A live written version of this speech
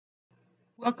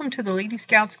Welcome to the Lady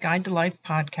Scouts Guide to Life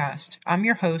podcast. I'm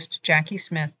your host, Jackie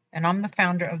Smith, and I'm the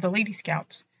founder of the Lady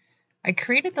Scouts. I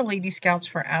created the Lady Scouts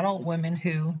for adult women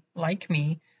who, like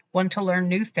me, want to learn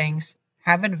new things,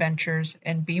 have adventures,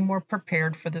 and be more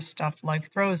prepared for the stuff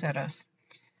life throws at us.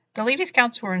 The Lady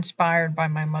Scouts were inspired by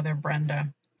my mother,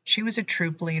 Brenda. She was a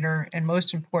troop leader and,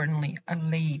 most importantly, a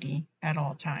lady at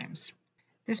all times.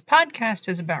 This podcast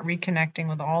is about reconnecting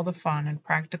with all the fun and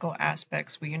practical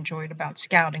aspects we enjoyed about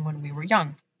scouting when we were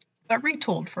young, but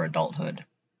retooled for adulthood.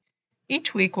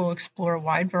 Each week we'll explore a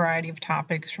wide variety of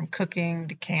topics from cooking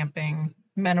to camping,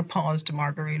 menopause to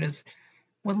margaritas,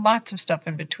 with lots of stuff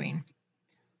in between.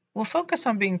 We'll focus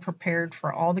on being prepared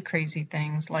for all the crazy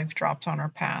things life drops on our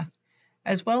path,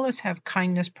 as well as have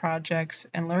kindness projects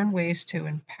and learn ways to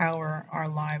empower our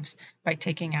lives by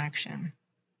taking action.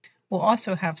 We'll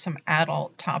also have some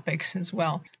adult topics as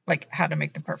well, like how to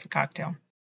make the perfect cocktail.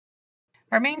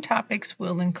 Our main topics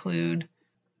will include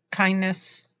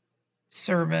kindness,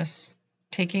 service,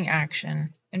 taking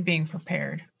action, and being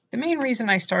prepared. The main reason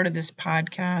I started this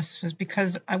podcast was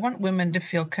because I want women to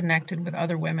feel connected with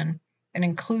other women and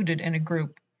included in a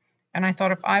group. And I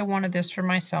thought if I wanted this for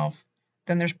myself,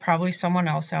 then there's probably someone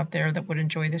else out there that would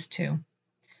enjoy this too.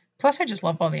 Plus, I just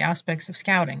love all the aspects of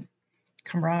scouting.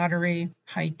 Camaraderie,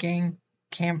 hiking,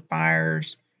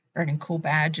 campfires, earning cool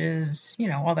badges,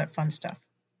 all that fun stuff.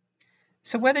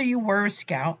 So whether you were a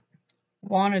scout,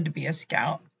 wanted to be a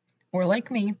scout, or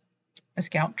like me, a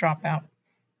scout dropout,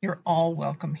 you're all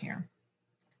welcome here.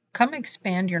 Come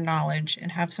expand your knowledge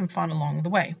and have some fun along the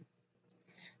way.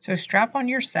 So strap on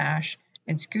your sash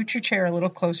and scoot your chair a little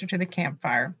closer to the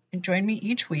campfire and join me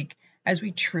each week as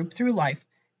we troop through life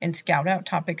and scout out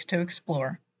topics to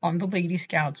explore on the Lady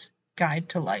Scouts Guide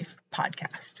to Life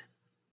podcast.